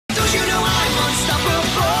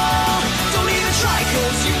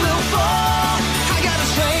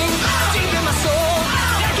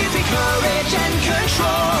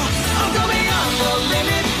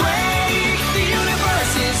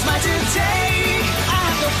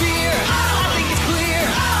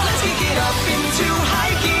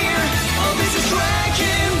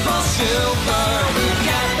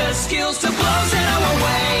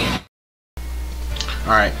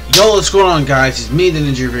Alright, yo, what's going on, guys? It's me, the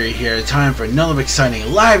Ninja Reviewer here. Time for another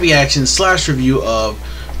exciting live reaction / review of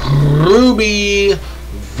RWBY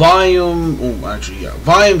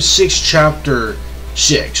Volume 6, Chapter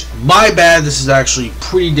 6. My bad, this is actually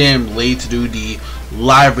pretty damn late to do the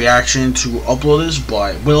live reaction to upload this,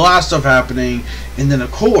 but with a lot of stuff happening, and then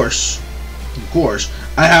of course,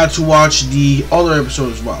 I had to watch the other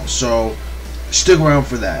episode as well, so stick around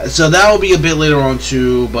for that. So that will be a bit later on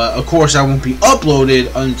too, but of course that won't be uploaded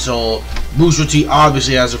until Booster T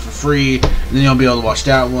obviously has it for free, and then you'll be able to watch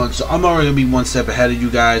that one. So I'm already gonna be one step ahead of you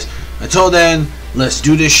guys. Until then, let's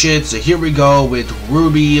do this shit. So here we go with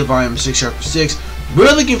RWBY Volume 6 Chapter 6.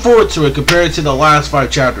 Really looking forward to it compared to the last 5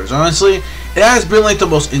 chapters. Honestly, it has been like the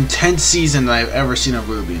most intense season that I've ever seen of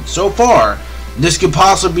RWBY. And so far, this could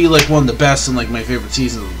possibly be like one of the best and like my favorite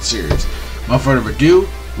seasons of the series. Without further ado,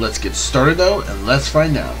 let's get started though, and let's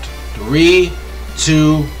find out. 3,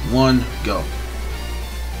 2, 1, go.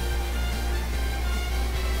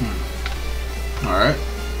 Alright.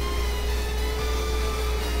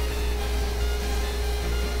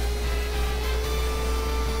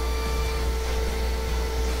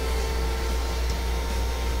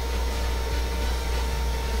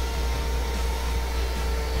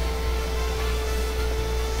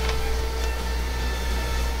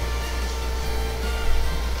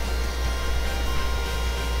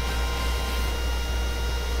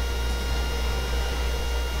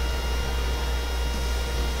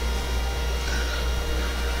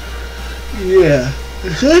 Yeah,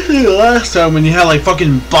 especially the last time when you had like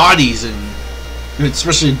fucking bodies and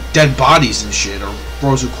especially dead bodies and shit, or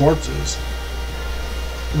frozen corpses.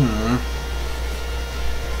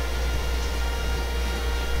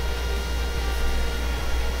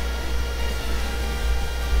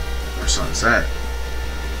 Or something's that.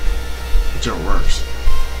 Whichever works.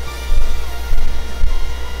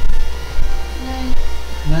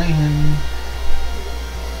 Night, honey.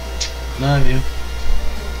 Love you.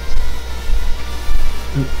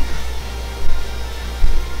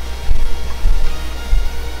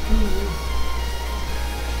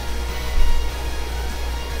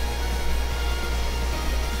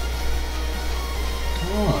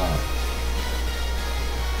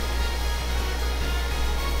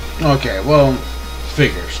 Okay, well,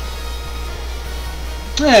 figures.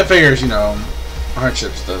 Yeah, figures, you know,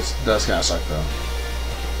 hardships does kind of suck though.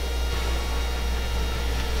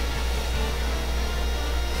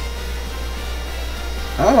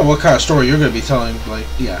 I don't know what kind of story you're going to be telling, like,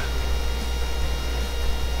 yeah.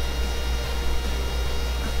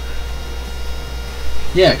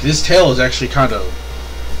 Yeah, because this tale is actually kind of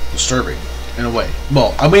disturbing, in a way.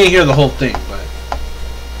 Well, I mean, hear the whole thing, but...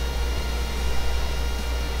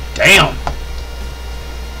 Damn!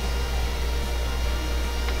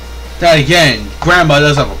 That again, Grandma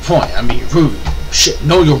does have a point. I mean, rude. Shit,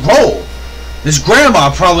 know your role! This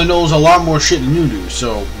Grandma probably knows a lot more shit than you do,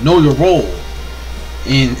 so know your role.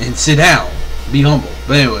 And sit down. Be humble.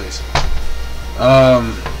 But anyways.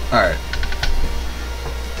 Alright.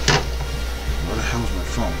 Where the hell is my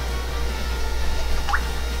phone?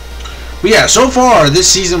 But yeah, so far, this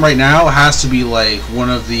season right now has to be like one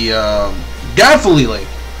of the, definitely like,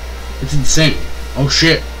 it's insane. Oh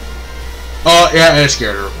shit. Oh, yeah, I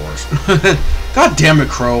scared her, of course. God damn it,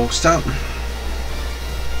 Crow. Stop.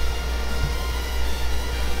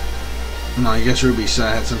 No, I guess Ruby said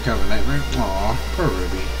I had some kind of a nightmare. Aw, poor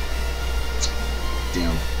Ruby.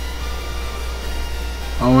 Damn.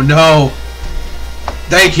 Oh no.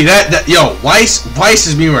 Thank you. That yo, Weiss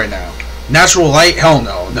is me right now. Natural light? Hell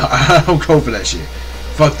no. No, I don't go for that shit.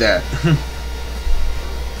 Fuck that.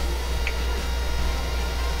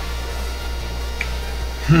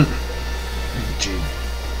 Gee.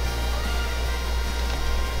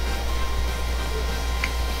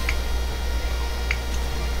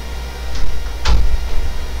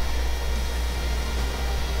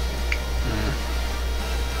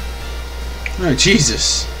 Oh,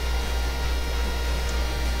 Jesus.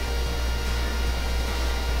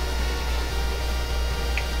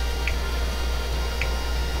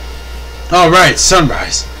 Alright,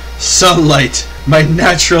 sunrise. Sunlight, my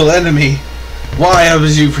natural enemy. Why have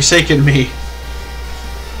you forsaken me?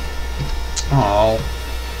 Oh,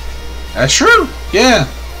 that's true. Yeah.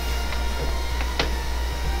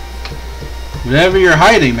 Whatever you're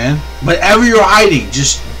hiding, man. Whatever you're hiding,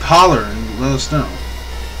 just holler and let us know.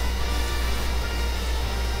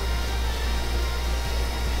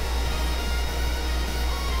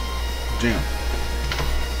 Damn.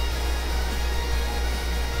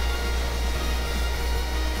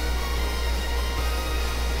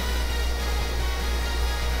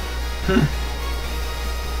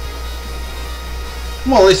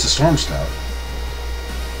 Well, at least the storm stopped.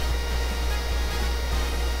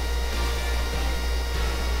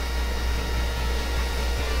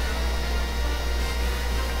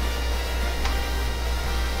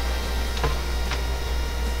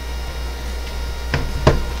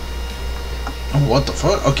 what the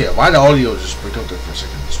fuck? Okay, why the audio just break up there for a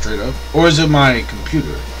second? Straight up? Or is it my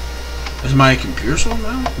computer? Is my computer slow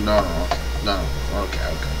now? No, okay. No.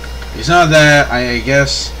 Okay. It's not that, I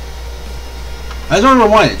guess. I don't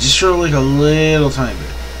rewind it, just for like a little tiny bit.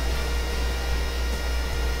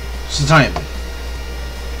 Just a tiny bit.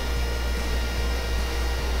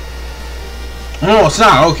 No, it's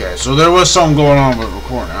not. Okay, so there was something going on with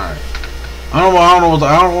recording. All right. I don't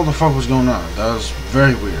know what the fuck was going on. That was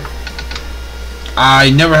very weird. I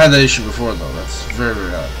never had that issue before though. That's very,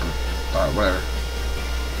 very odd. But, alright, whatever.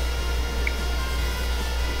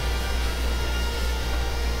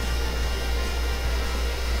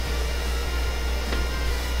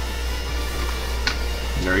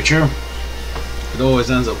 Very true. It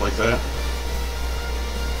always ends up like that.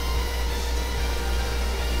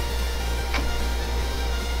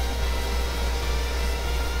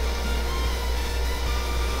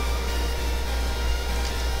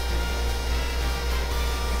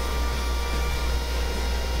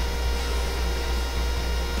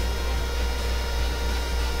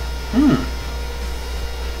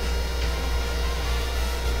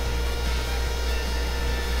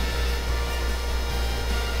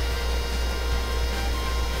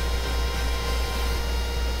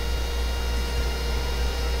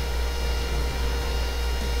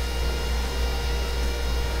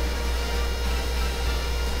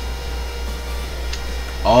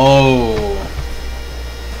 Oh.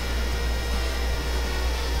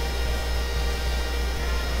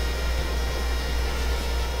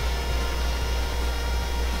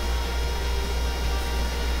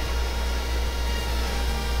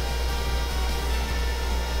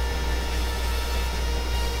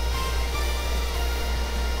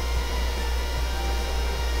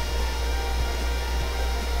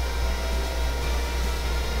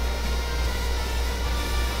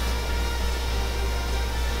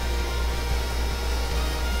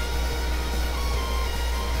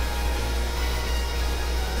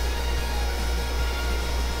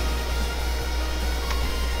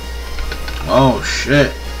 Oh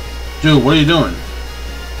shit. Dude, what are you doing?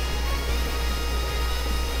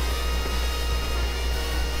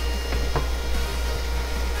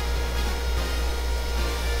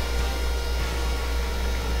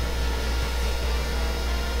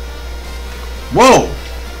 Whoa!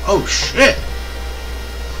 Oh shit!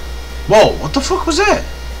 Whoa, what the fuck was that?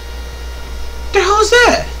 What the hell is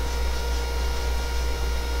that?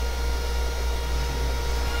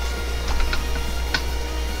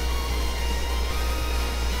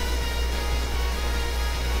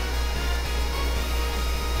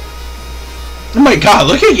 Oh my god,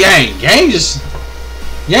 look at Yang.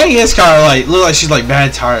 Yang is kind of like, look like she's like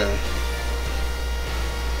bad tired.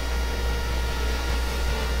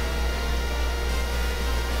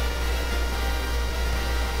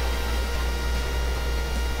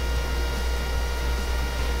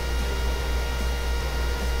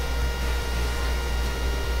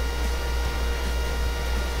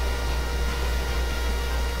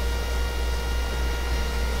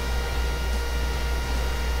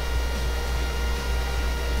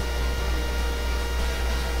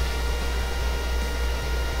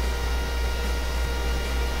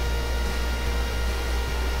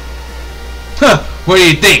 What do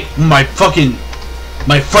you think? My friend,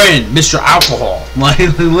 Mr. Alcohol. Like,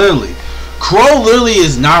 literally. Crow literally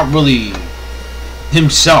is not really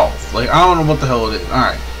himself. Like, I don't know what the hell it is.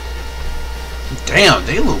 Alright. Damn,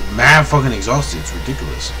 they look mad fucking exhausted. It's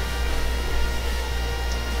ridiculous.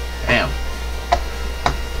 Damn.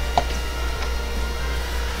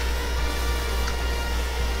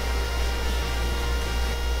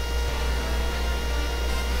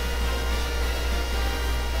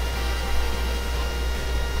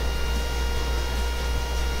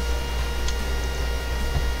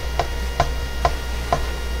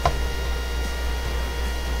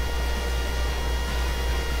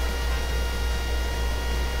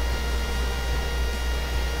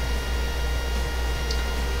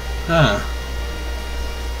 Huh.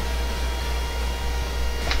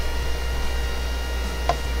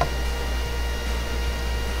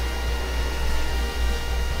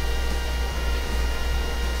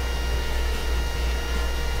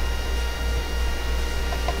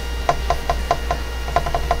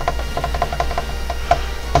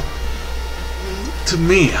 To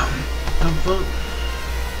me,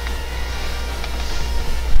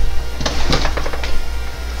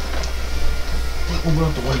 open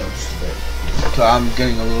up the window just a bit. So I'm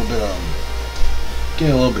getting a little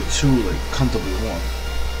bit too like comfortably warm.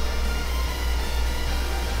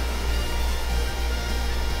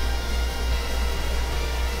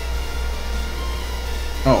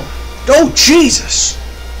 Oh Jesus!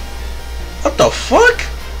 What the fuck?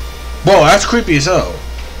 Bro, that's creepy as hell.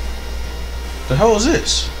 The hell is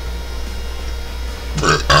this?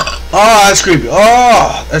 Oh, that's creepy.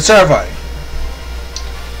 Oh, that's terrifying.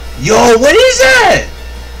 Yo, what is that?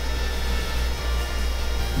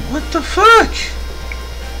 What the fuck?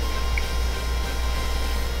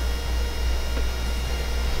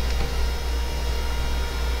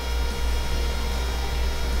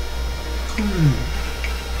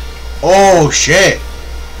 Oh shit,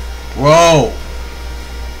 bro.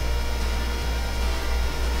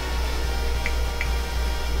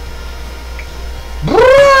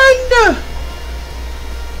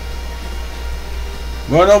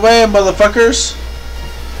 Run away, motherfuckers!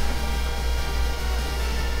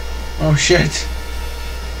 Oh shit!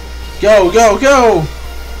 Go, go, go!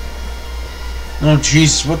 Oh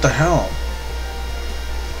Jesus! What the hell?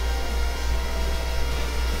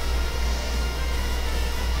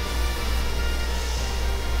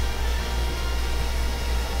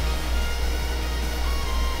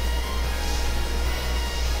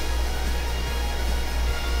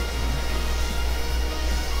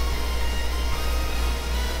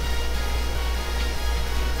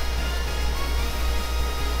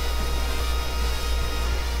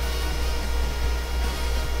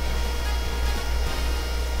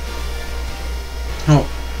 Oh.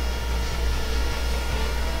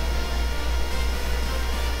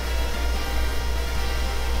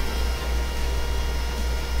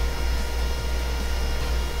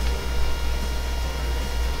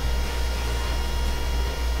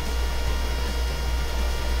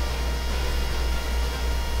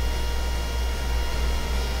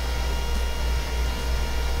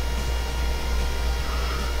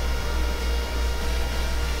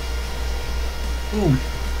 Ooh.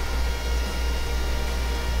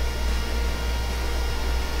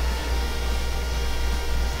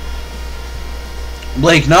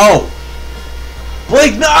 Blake, no!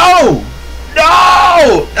 Blake, no!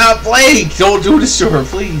 No! Not Blake! Don't do this to her,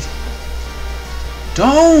 please.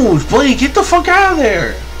 Don't! Blake, get the fuck out of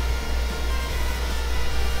there!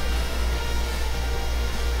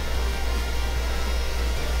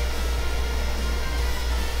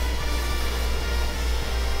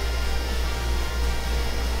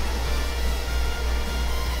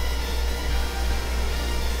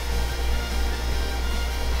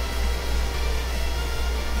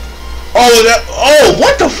 Oh, that. Oh,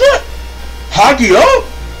 what the fuck? Hockey up?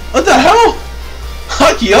 What the hell?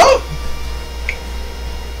 Hockey up?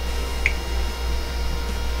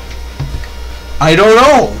 I don't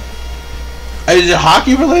know. Is it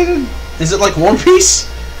hockey related? Is it like One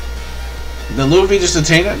Piece? Did Luffy just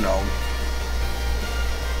attain it? No.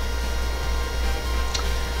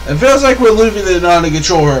 It feels like with Luffy they know how to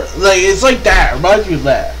control her. Like, it's like that. Reminds me of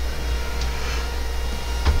that.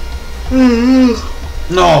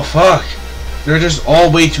 No, fuck. They're just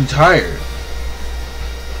all way too tired.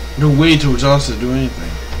 They're way too exhausted to do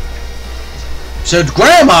anything. Except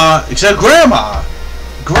Grandma! Except Grandma!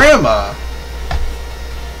 Grandma!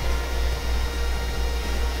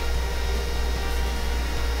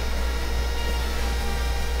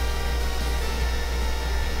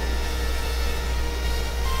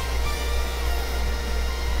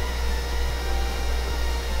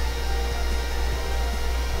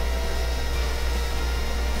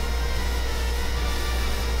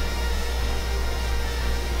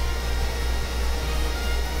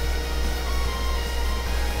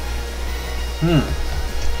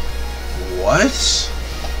 What?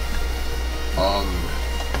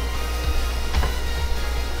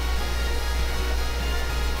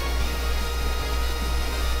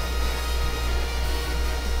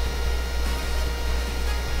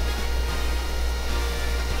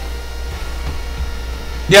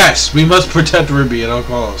 Yes, we must protect RWBY at all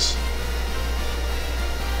costs.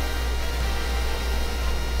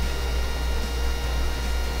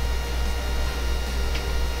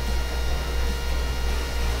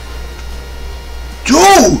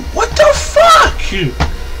 Dude, what the fuck?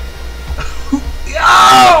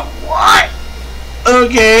 Yo, what?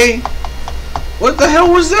 Okay. What the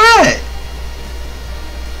hell was that?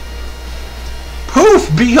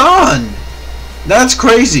 Poof, beyond. That's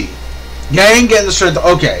crazy. Yeah, I ain't getting the strength.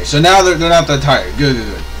 Okay, so now they're not that tired. Good,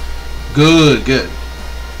 good, good. Good, good.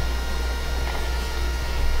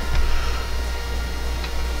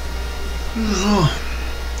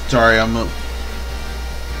 Sorry, I'm up.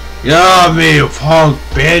 Yeah, me, you punk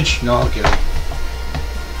bitch. No, I'm kidding.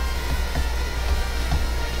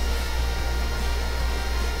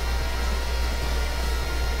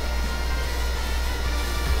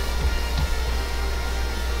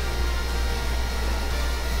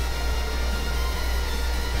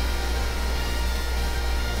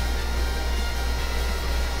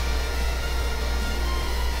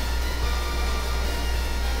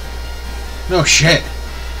 No shit.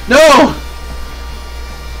 No!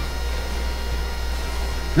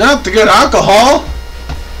 Not the good alcohol!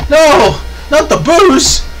 No! Not the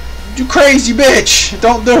booze! You crazy bitch!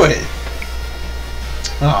 Don't do it!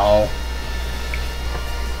 Oh.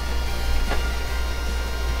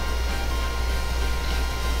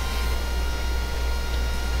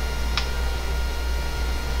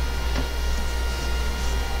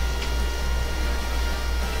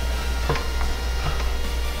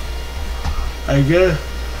 I guess.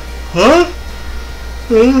 Huh?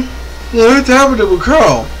 What's happening with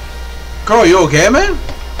Carl? Carl, you okay, man?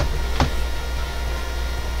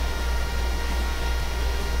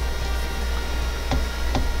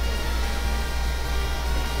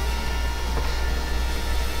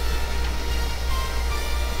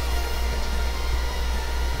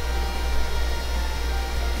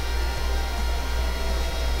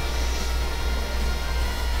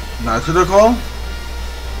 Not to the call?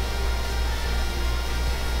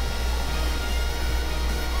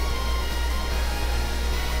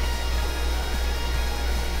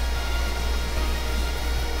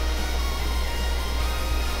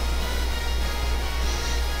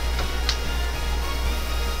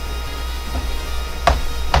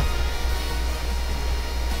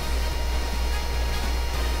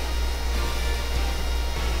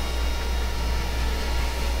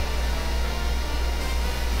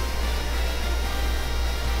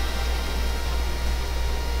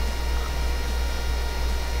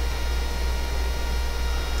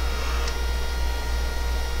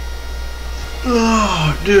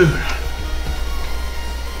 Oh, dude.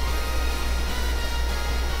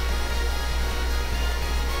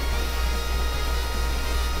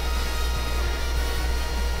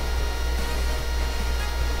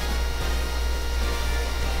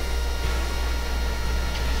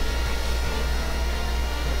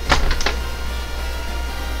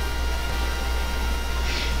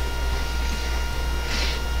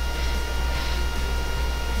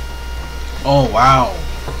 Oh, wow.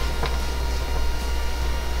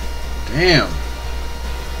 Damn.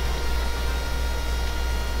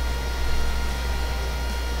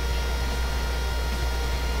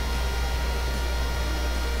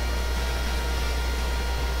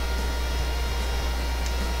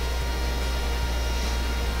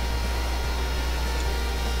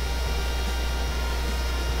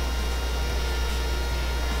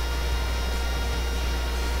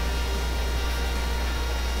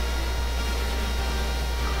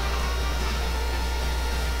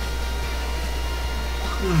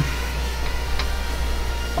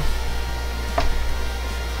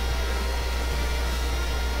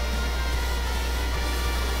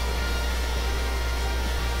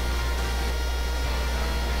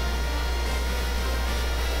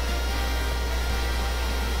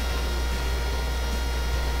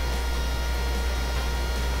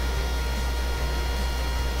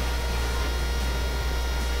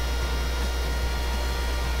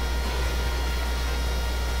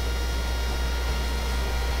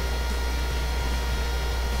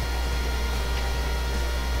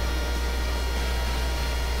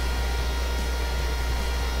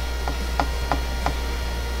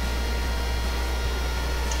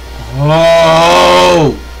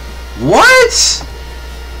 Oh, what?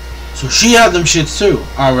 So she had them shits too.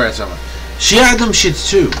 Alright, so she had them shits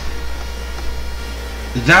too.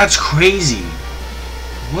 That's crazy.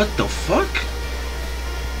 What the fuck?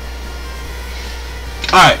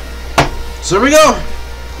 Alright. So there we go.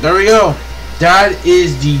 There we go. That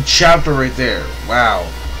is the chapter right there. Wow.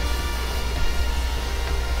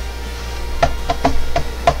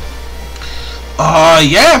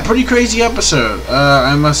 Yeah, pretty crazy episode,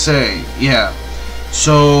 I must say. Yeah.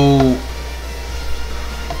 So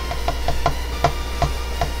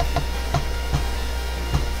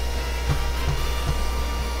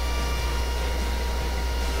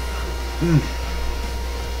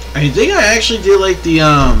I think I actually did like the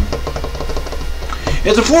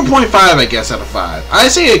it's a 4.5, I guess, out of 5. I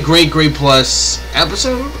say a great plus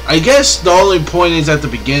episode. I guess the only point is at the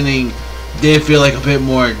beginning did feel like a bit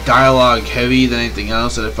more dialogue heavy than anything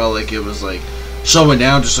else, and I felt like it was like slowing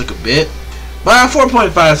down just like a bit. But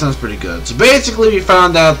 4.5 sounds pretty good. So basically we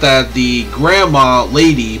found out that the grandma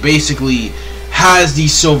lady basically has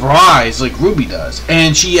these silver eyes like RWBY does,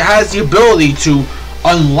 and she has the ability to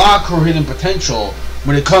unlock her hidden potential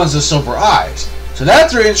when it comes to silver eyes. So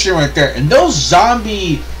that's very interesting right there. And those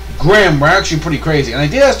zombie Graham were actually pretty crazy, and I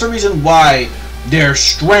think that's the reason why their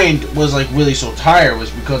strength was like really so tired, was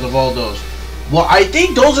because of all those. Well, I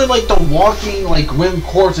think those are like the walking like grim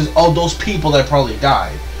corpses of those people that probably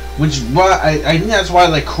died, which I think that's why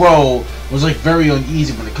like Crow was like very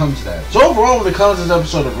uneasy when it comes to that. So overall, when it comes to this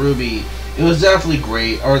episode of RWBY, it was definitely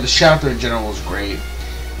great, or the chapter in general was great.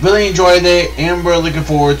 Really enjoyed it, and we're looking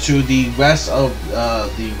forward to the rest of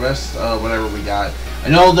whatever we got. I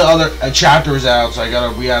know the other chapter is out, so I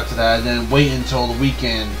gotta react to that, and then wait until the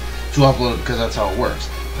weekend to upload it, because that's how it works.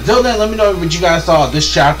 Until then, let me know what you guys thought of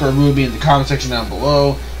this chapter of RWBY in the comment section down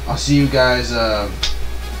below. I'll see you guys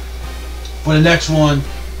for the next one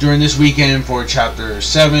during this weekend for chapter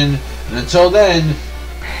 7. And until then,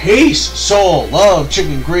 peace, soul, love,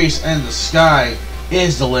 chicken grease, and the sky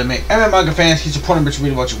is the limit. And manga fans, keep supporting Rich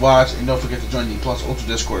Reading What You Watch, and don't forget to join the Plus Ultra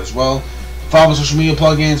Discord as well. Follow my social media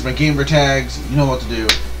plugins, my gamer tags, you know what to do.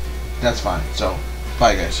 That's fine. So,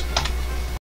 bye guys.